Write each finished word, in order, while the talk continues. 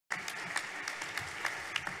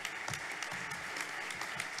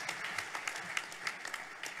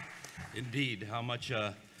Indeed, how much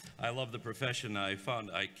I love the profession. I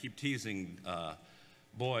keep teasing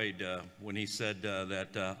Boyd when he said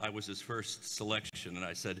that I was his first selection, and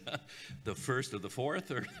I said, the first of the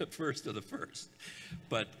fourth or the first of the first?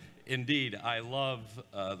 But indeed, I love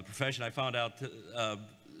the profession. I found out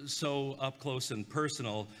so up close and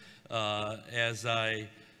personal as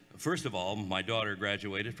first of all, my daughter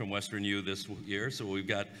graduated from Western U this year, so we've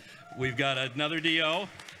got another DO.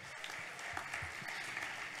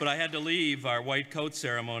 But I had to leave our white coat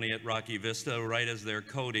ceremony at Rocky Vista right as they're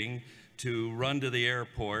coating to run to the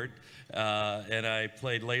airport, and I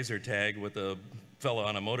played laser tag with a fellow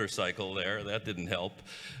on a motorcycle there. That didn't help.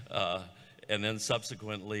 And then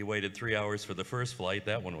subsequently waited 3 hours for the first flight.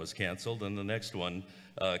 That one was canceled, and the next one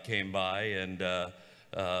came by, and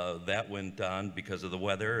that went on because of the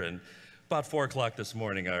weather. And about 4 o'clock this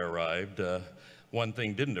morning I arrived. One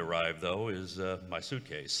thing didn't arrive, though, is my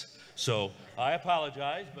suitcase. So I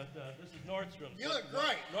apologize, but this is Nordstrom. You look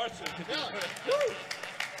great. Nordstrom.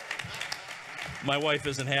 My wife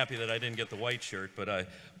isn't happy that I didn't get the white shirt,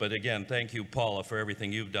 but again, thank you, Paula, for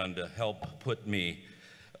everything you've done to help put me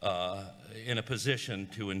in a position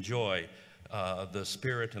to enjoy the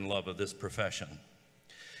spirit and love of this profession.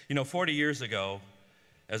 You know, 40 years ago,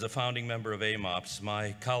 as a founding member of AMOPS,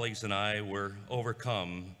 my colleagues and I were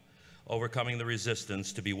overcoming the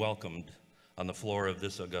resistance to be welcomed on the floor of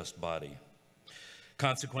this august body.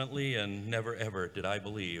 Consequently, and never ever did I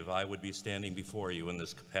believe I would be standing before you in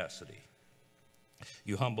this capacity.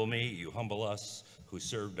 You humble me, you humble us who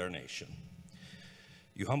served our nation.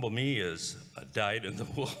 You humble me as a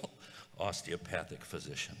dyed-in-the-wool osteopathic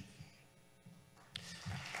physician.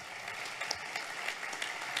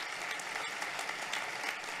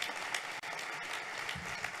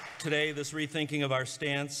 Today, this rethinking of our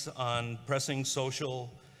stance on pressing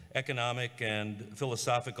social, economic, and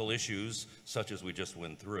philosophical issues, such as we just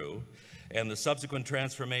went through, and the subsequent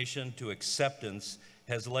transformation to acceptance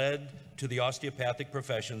has led to the osteopathic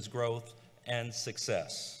profession's growth and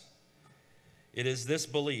success. It is this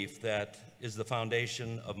belief that is the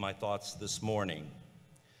foundation of my thoughts this morning.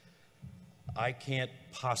 I can't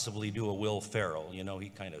possibly do a Will Ferrell. You know, he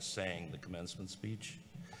kind of sang the commencement speech.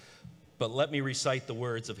 But let me recite the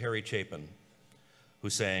words of Harry Chapin, who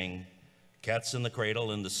sang, "Cats in the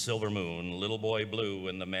cradle and the silver moon, little boy blue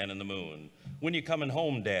and the man in the moon. When you coming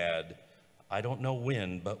home, Dad? I don't know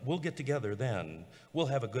when, but we'll get together then. We'll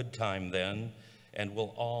have a good time then, and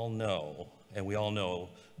we'll all know." And we all know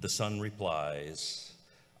the son replies,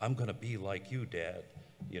 "I'm gonna be like you, Dad.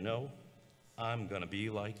 You know, I'm gonna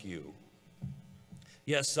be like you."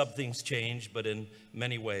 Yes, some things change, but in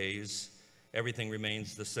many ways, everything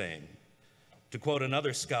remains the same. To quote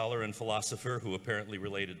another scholar and philosopher who apparently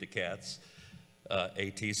related to cats,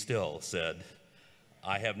 A.T. Still said,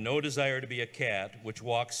 "I have no desire to be a cat which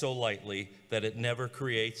walks so lightly that it never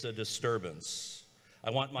creates a disturbance.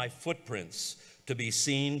 I want my footprints to be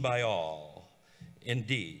seen by all.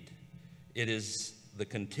 Indeed, it is the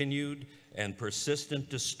continued and persistent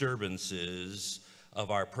disturbances of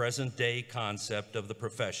our present-day concept of the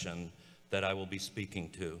profession that I will be speaking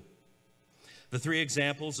to. The three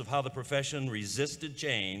examples of how the profession resisted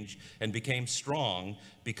change and became strong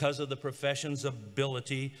because of the profession's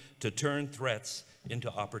ability to turn threats into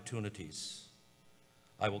opportunities.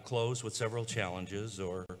 I will close with several challenges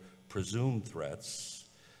or presumed threats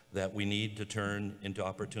that we need to turn into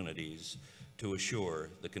opportunities to assure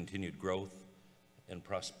the continued growth and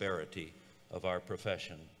prosperity of our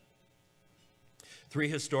profession. Three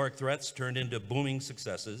historic threats turned into booming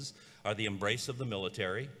successes are the embrace of the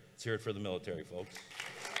military. Let's hear it for the military, folks.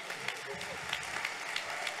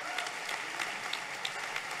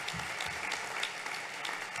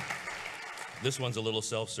 This one's a little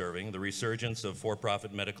self-serving, the resurgence of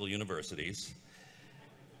for-profit medical universities.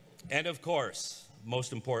 And of course,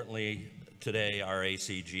 most importantly today, our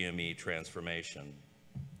ACGME transformation.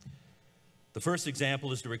 The first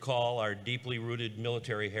example is to recall our deeply rooted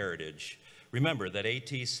military heritage. Remember that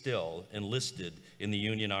A.T. Still enlisted in the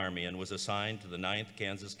Union Army and was assigned to the 9th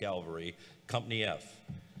Kansas Cavalry, Company F.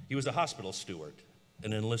 He was a hospital steward,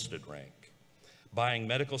 an enlisted rank, buying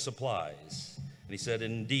medical supplies. And he said,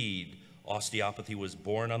 indeed, osteopathy was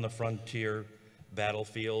born on the frontier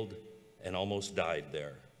battlefield and almost died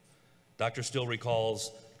there. Dr. Still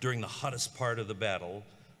recalls, during the hottest part of the battle,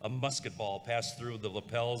 a musket ball passed through the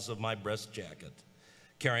lapels of my breast jacket,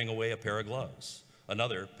 carrying away a pair of gloves.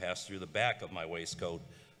 Another passed through the back of my waistcoat,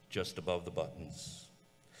 just above the buttons.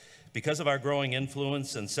 Because of our growing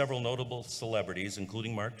influence and several notable celebrities,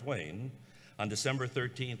 including Mark Twain, on December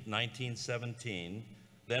 13, 1917,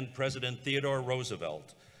 then President Theodore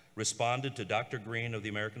Roosevelt responded to Dr. Green of the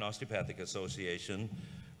American Osteopathic Association,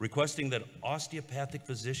 requesting that osteopathic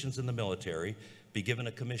physicians in the military be given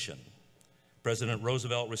a commission. President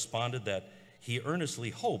Roosevelt responded that he earnestly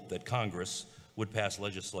hoped that Congress would pass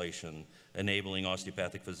legislation enabling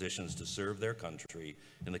osteopathic physicians to serve their country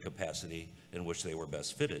in the capacity in which they were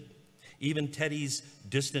best fitted. Even Teddy's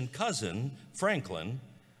distant cousin, Franklin,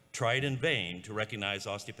 tried in vain to recognize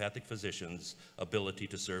osteopathic physicians' ability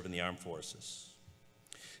to serve in the armed forces.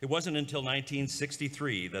 It wasn't until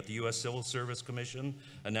 1963 that the U.S. Civil Service Commission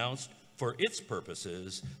announced for its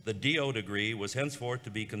purposes the DO degree was henceforth to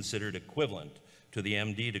be considered equivalent to the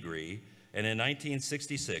MD degree, and in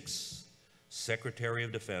 1966, Secretary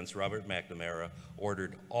of Defense Robert McNamara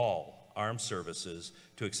ordered all armed services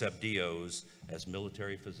to accept DOs as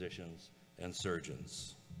military physicians and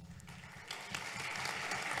surgeons.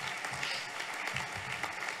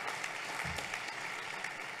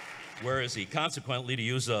 Where is he? Consequently, to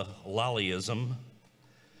use a lollyism,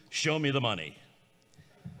 show me the money.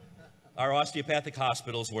 Our osteopathic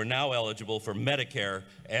hospitals were now eligible for Medicare,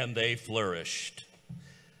 and they flourished.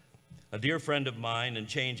 A dear friend of mine and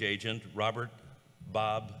change agent,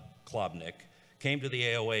 Bob Klobnik, came to the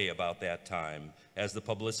AOA about that time as the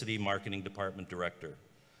Publicity Marketing Department Director.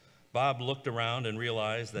 Bob looked around and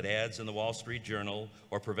realized that ads in the Wall Street Journal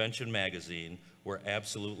or Prevention Magazine were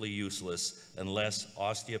absolutely useless unless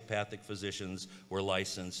osteopathic physicians were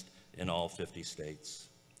licensed in all 50 states.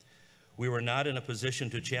 We were not in a position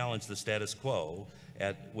to challenge the status quo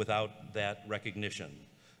without that recognition.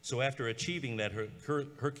 So after achieving that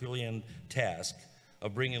Herculean task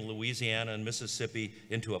of bringing Louisiana and Mississippi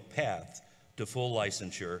into a path to full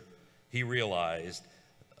licensure, he realized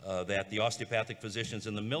that the osteopathic physicians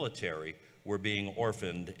in the military were being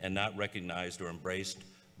orphaned and not recognized or embraced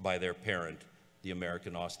by their parent, the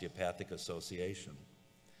American Osteopathic Association.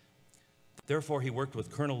 Therefore, he worked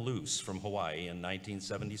with Colonel Luce from Hawaii in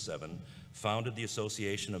 1977, founded the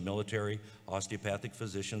Association of Military Osteopathic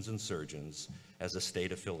Physicians and Surgeons as a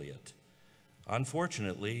state affiliate.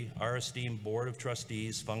 Unfortunately, our esteemed Board of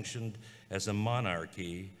Trustees functioned as a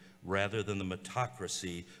monarchy rather than the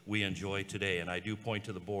metocracy we enjoy today. And I do point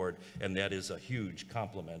to the board, and that is a huge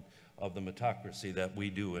compliment of the metocracy that we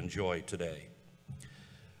do enjoy today.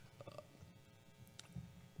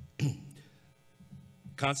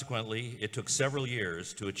 Consequently, it took several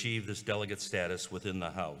years to achieve this delegate status within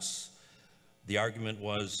the House. The argument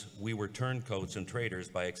was we were turncoats and traitors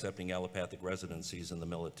by accepting allopathic residencies in the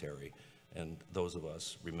military, and those of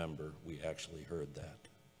us remember we actually heard that.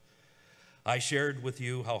 I shared with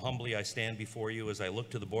you how humbly I stand before you as I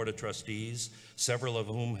look to the Board of Trustees, several of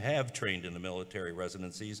whom have trained in the military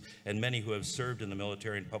residencies, and many who have served in the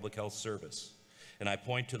military and public health service. And I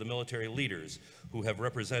point to the military leaders who have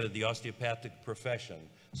represented the osteopathic profession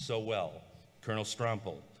so well: Colonel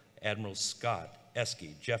Strompel, Admiral Scott,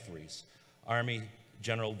 Esky, Jeffries, Army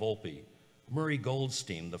General Volpe, Murray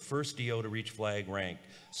Goldstein, the first DO to reach flag rank,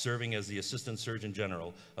 serving as the Assistant Surgeon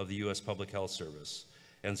General of the U.S. Public Health Service,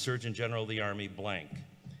 and Surgeon General of the Army Blank,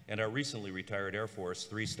 and our recently retired Air Force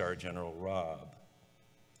 3-star General Robb.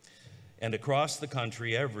 And across the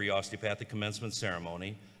country, every osteopathic commencement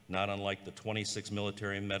ceremony, not unlike the 26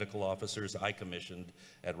 military and medical officers I commissioned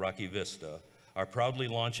at Rocky Vista, are proudly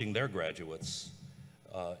launching their graduates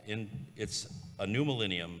it's a new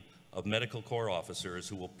millennium of medical corps officers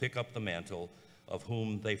who will pick up the mantle of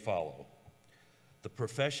whom they follow. The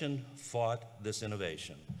profession fought this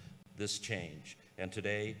innovation, this change, and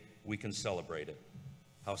today we can celebrate it.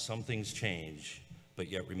 How some things change, but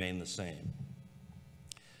yet remain the same.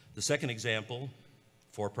 The second example,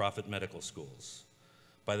 for-profit medical schools.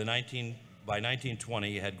 By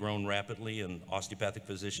 1920, it had grown rapidly, and osteopathic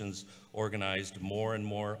physicians organized more and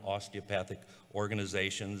more osteopathic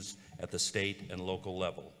organizations at the state and local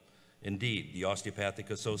level. Indeed, the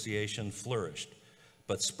Osteopathic Association flourished,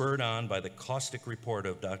 but spurred on by the caustic report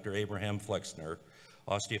of Dr. Abraham Flexner,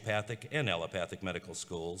 osteopathic and allopathic medical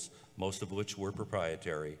schools, most of which were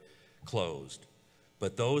proprietary, closed.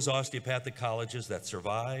 But those osteopathic colleges that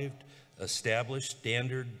survived established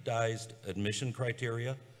standardized admission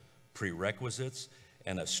criteria, prerequisites,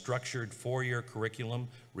 and a structured 4-year curriculum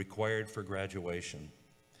required for graduation.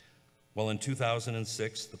 Well, in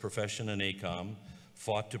 2006, the profession and ACOM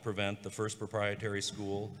fought to prevent the first proprietary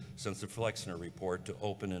school since the Flexner report to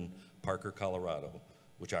open in Parker, Colorado,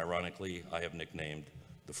 which ironically I have nicknamed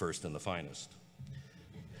the first and the finest.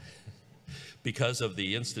 Because of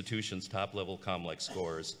the institution's top-level COMLEX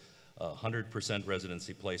scores, 100%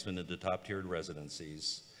 residency placement into top-tiered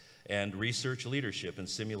residencies, and research leadership in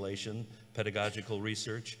simulation, pedagogical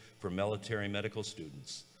research for military medical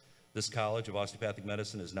students. This College of Osteopathic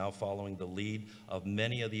Medicine is now following the lead of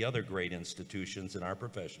many of the other great institutions in our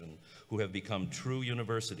profession who have become true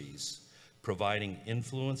universities, providing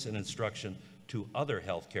influence and instruction to other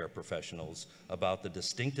healthcare professionals about the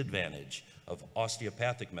distinct advantage of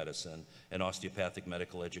osteopathic medicine and osteopathic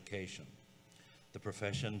medical education. The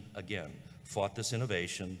profession, again, fought this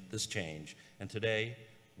innovation, this change, and today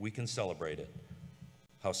we can celebrate it,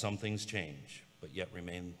 how some things change, but yet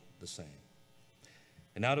remain the same.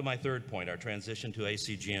 And now to my third point, our transition to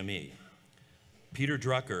ACGME. Peter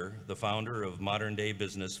Drucker, the founder of modern-day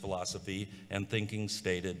business philosophy and thinking,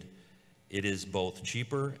 stated, "It is both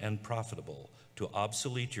cheaper and profitable to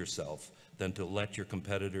obsolete yourself than to let your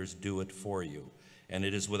competitors do it for you. And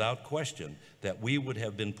it is without question that we would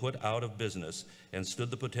have been put out of business and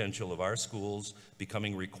stood the potential of our schools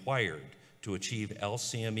becoming required to achieve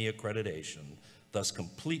LCME accreditation, thus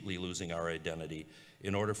completely losing our identity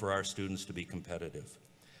in order for our students to be competitive.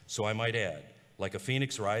 So I might add, like a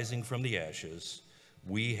phoenix rising from the ashes,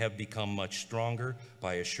 we have become much stronger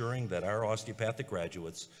by assuring that our osteopathic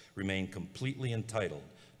graduates remain completely entitled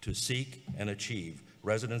to seek and achieve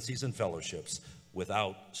residencies and fellowships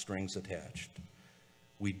without strings attached.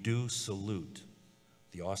 We do salute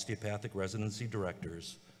the osteopathic residency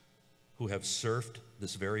directors who have surfed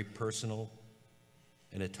this very personal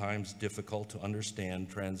and at times difficult to understand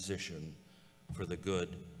transition for the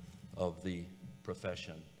good of the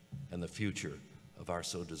profession and the future of our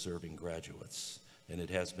so deserving graduates. And it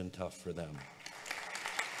has been tough for them.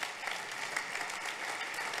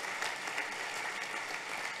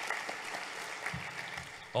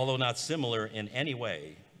 Although not similar in any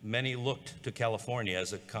way, many looked to California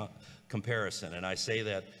as a comparison, and I say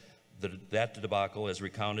that that debacle, as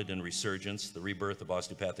recounted in Resurgence, The Rebirth of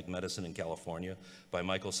Osteopathic Medicine in California by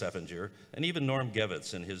Michael Seffinger, and even Norm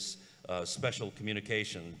Gevitz in his special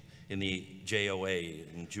communication in the JOA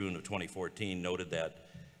in June of 2014 noted that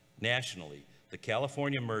nationally, the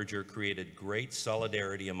California merger created great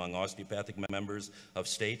solidarity among osteopathic members of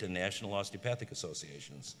state and national osteopathic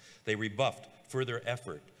associations. They rebuffed further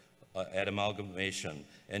effort at amalgamation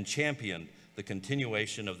and championed the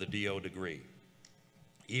continuation of the DO degree.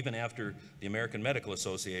 Even after the American Medical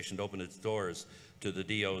Association opened its doors to the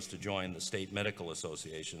DOs to join the state medical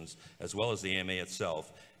associations, as well as the AMA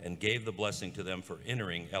itself, and gave the blessing to them for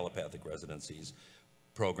entering allopathic residencies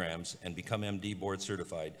programs and become MD board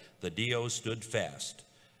certified, the DOs stood fast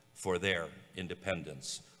for their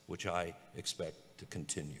independence, which I expect to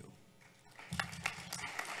continue.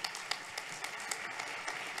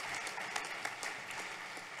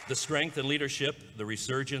 The strength and leadership the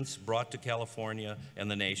Resurgence brought to California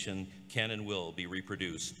and the nation can and will be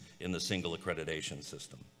reproduced in the single accreditation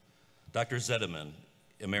system. Dr. Zedeman,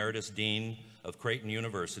 Emeritus Dean of Creighton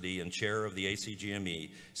University and chair of the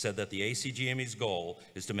ACGME, said that the ACGME's goal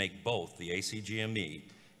is to make both the ACGME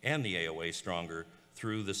and the AOA stronger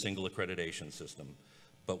through the single accreditation system.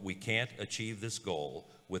 But we can't achieve this goal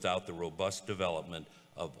without the robust development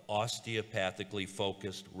of osteopathically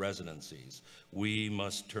focused residencies. We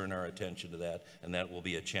must turn our attention to that, and that will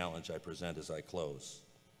be a challenge I present as I close.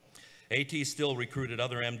 AT still recruited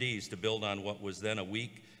other MDs to build on what was then a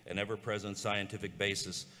weak and ever-present scientific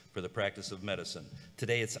basis for the practice of medicine.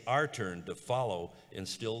 Today, it's our turn to follow in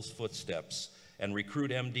Still's footsteps and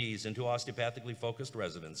recruit MDs into osteopathically focused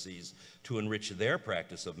residencies to enrich their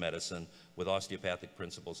practice of medicine with osteopathic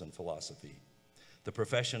principles and philosophy. The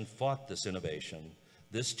profession fought this innovation,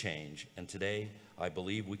 this change, and today I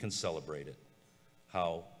believe we can celebrate it,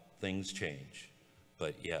 how things change,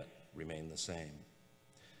 but yet remain the same.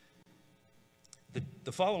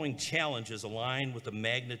 The following challenges align with the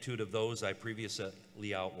magnitude of those I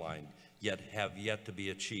previously outlined, yet have yet to be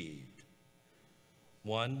achieved.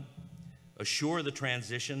 1, assure the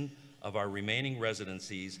transition of our remaining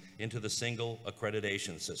residencies into the single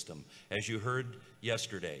accreditation system. As you heard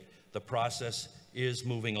yesterday, the process is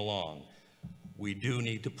moving along. We do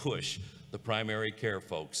need to push the primary care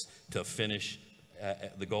folks to finish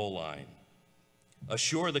at the goal line.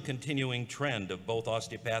 Assure the continuing trend of both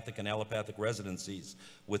osteopathic and allopathic residencies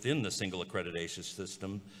within the single accreditation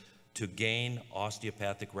system to gain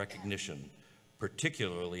osteopathic recognition,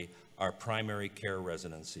 particularly our primary care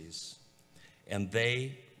residencies. And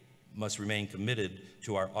they must remain committed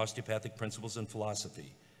to our osteopathic principles and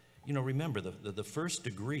philosophy. You know, remember, the first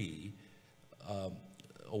degree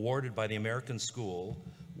awarded by the American School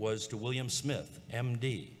was to William Smith,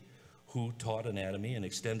 MD, who taught anatomy and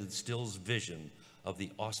extended Still's vision of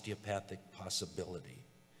the osteopathic possibility.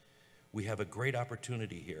 We have a great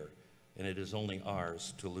opportunity here, and it is only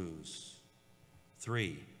ours to lose.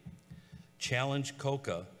 3, challenge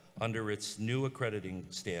COCA under its new accrediting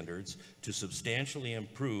standards to substantially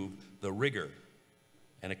improve the rigor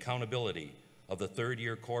and accountability of the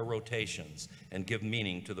third-year core rotations and give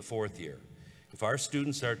meaning to the fourth year. If our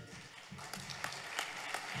students are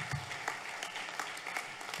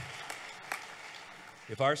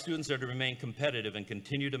to remain competitive and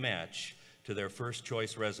continue to match to their first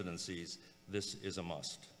choice residencies, this is a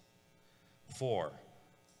must. 4,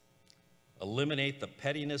 eliminate the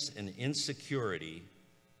pettiness and insecurity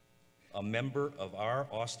a member of our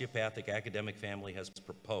osteopathic academic family has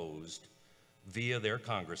proposed via their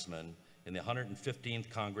congressman in the 115th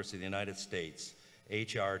Congress of the United States,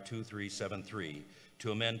 H.R. 2373,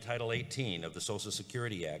 to amend Title 18 of the Social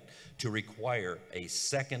Security Act to require a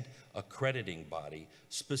second accrediting body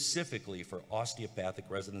specifically for osteopathic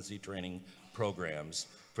residency training programs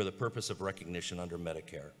for the purpose of recognition under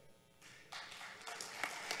Medicare.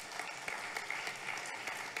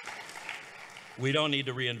 We don't need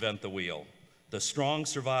to reinvent the wheel. The strong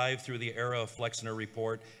survive through the era of Flexner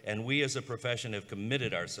Report, and we as a profession have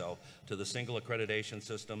committed ourselves to the single accreditation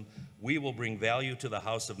system. We will bring value to the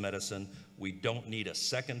House of Medicine. We don't need a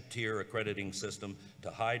second-tier accrediting system to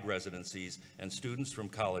hide residencies and students from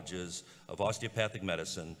colleges of osteopathic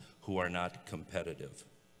medicine who are not competitive.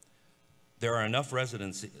 There are enough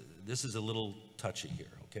residencies, this is a little touchy here,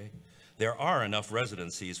 okay? There are enough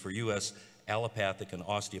residencies for U.S. allopathic and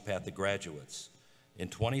osteopathic graduates. In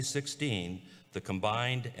 2016, the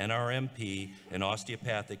combined NRMP and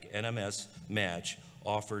osteopathic NMS match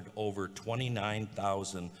offered over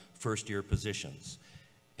 29,000 first-year positions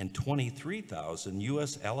and 23,000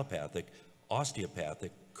 U.S. allopathic,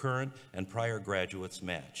 osteopathic, current and prior graduates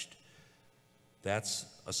matched. That's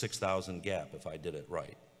a 6,000 gap if I did it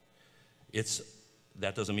right.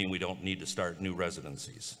 That doesn't mean we don't need to start new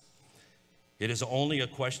residencies. It is only a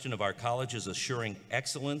question of our colleges assuring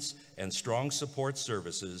excellence and strong support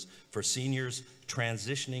services for seniors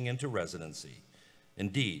transitioning into residency.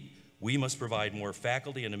 Indeed, we must provide more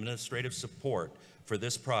faculty and administrative support for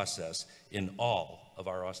this process in all of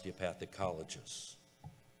our osteopathic colleges.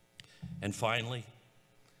 And finally,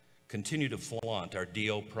 continue to flaunt our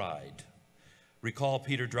DO pride. Recall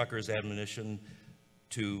Peter Drucker's admonition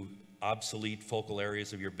to obsolete focal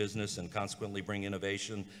areas of your business and consequently bring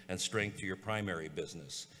innovation and strength to your primary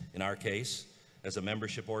business. In our case, as a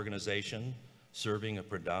membership organization serving a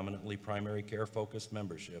predominantly primary care focused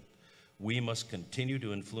membership, we must continue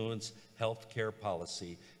to influence healthcare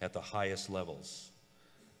policy at the highest levels.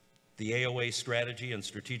 The AOA strategy and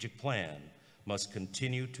strategic plan must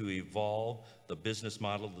continue to evolve the business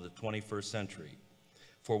model of the 21st century,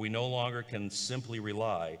 for we no longer can simply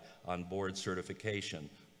rely on board certification,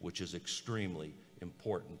 which is extremely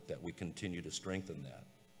important that we continue to strengthen that.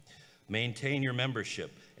 Maintain your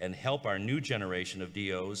membership and help our new generation of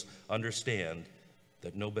DOs understand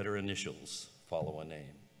that no better initials follow a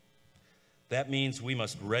name. That means we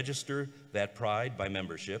must register that pride by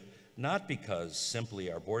membership, not because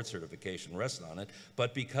simply our board certification rests on it,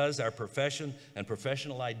 but because our profession and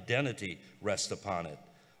professional identity rests upon it.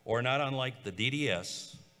 Or not unlike the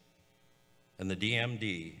DDS and the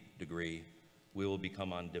DMD degree, we will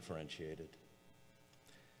become undifferentiated.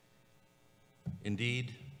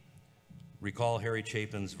 Indeed, recall Harry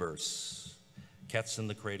Chapin's verse, "Cats in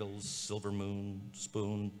the cradles, silver moon,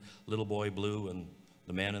 spoon, little boy blue, and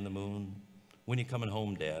the man in the moon. When you coming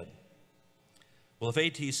home, Dad?" Well, if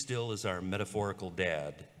A.T. Still is our metaphorical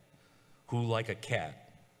dad, who, like a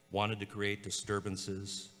cat, wanted to create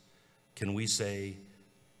disturbances, can we say,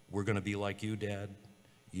 "We're going to be like you, Dad?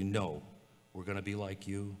 You know we're going to be like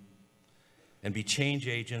you"? And be change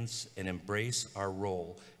agents and embrace our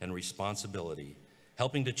role and responsibility,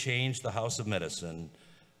 helping to change the House of Medicine,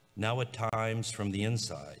 now at times from the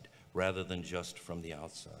inside rather than just from the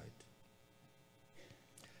outside.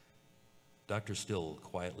 Dr. Still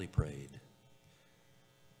quietly prayed,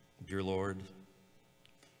 "Dear Lord,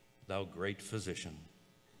 thou great physician,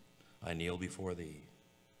 I kneel before thee.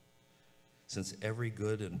 Since every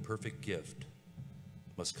good and perfect gift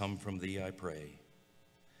must come from thee, I pray,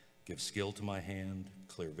 give skill to my hand,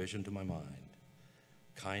 clear vision to my mind,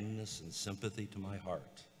 kindness and sympathy to my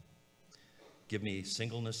heart. Give me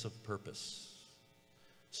singleness of purpose,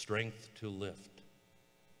 strength to lift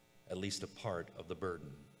at least a part of the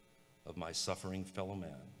burden of my suffering fellow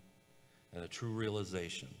man, and a true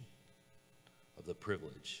realization of the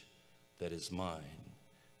privilege that is mine,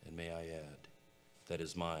 and may I add, that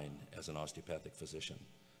is mine as an osteopathic physician."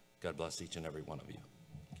 God bless each and every one of you.